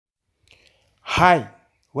Hi,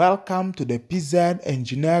 welcome to the PZ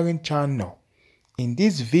Engineering channel. In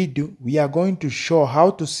this video, we are going to show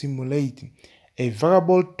how to simulate a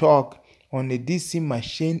variable torque on a DC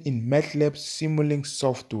machine in MATLAB Simulink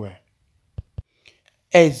software.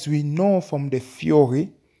 As we know from the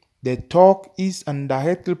theory, the torque is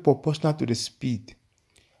indirectly proportional to the speed.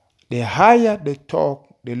 The higher the torque,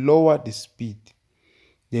 the lower the speed.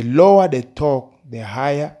 The lower the torque, the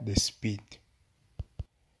higher the speed.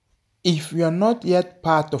 If you are not yet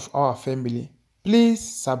part of our family, please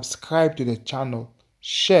subscribe to the channel,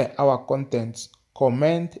 share our contents,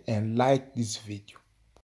 comment and like this video.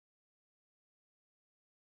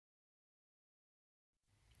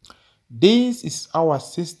 This is our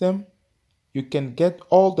system. You can get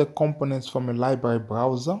all the components from a library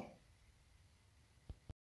browser.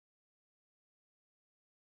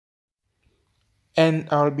 And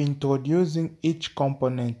I'll be introducing each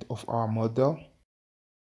component of our model.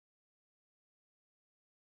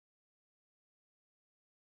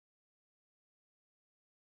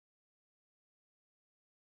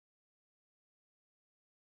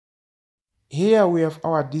 Here we have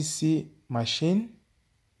our DC machine,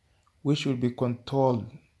 which will be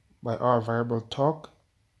controlled by our variable torque.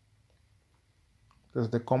 There's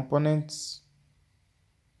the components.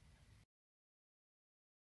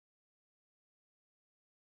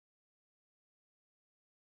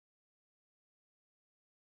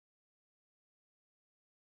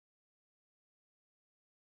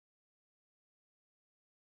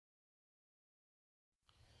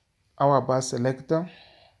 Our bar selector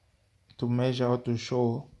to measure or to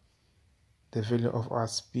show the value of our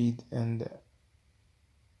speed and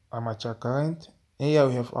armature current. Here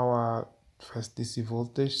we have our first DC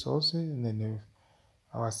voltage sources, and then we have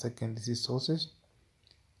our second DC sources.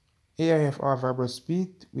 Here we have our variable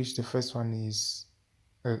speed, which the first one is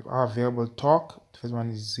our variable torque. The first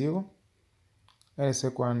one is 0, and the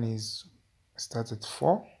second one is starts at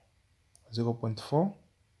 0.4.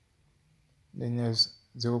 Then there's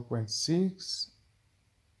 0.6.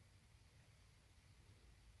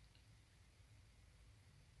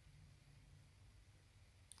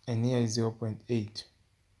 And here is 0.8.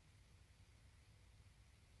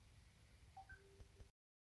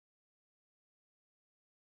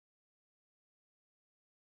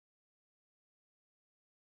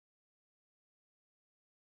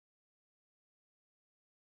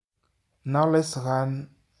 Now let's run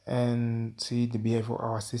and see the behavior of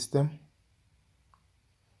our system.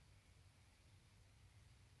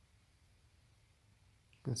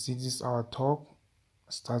 You can see this is our torque.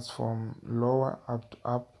 Starts from lower up to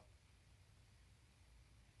up.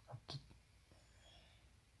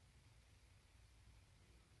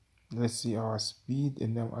 Let's see our speed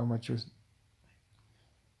and then how much. As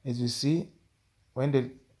you see, when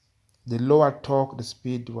the lower torque, the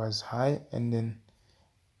speed was high, and then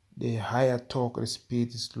the higher torque, the speed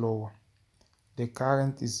is lower. The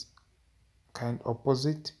current is kind of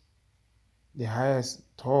opposite. The highest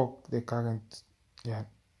torque, the current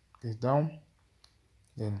is down.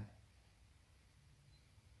 Then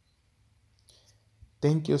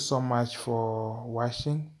thank you so much for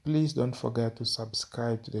watching. Please don't forget to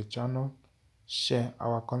subscribe to the channel, share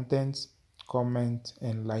our contents, comment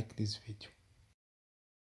and like this video.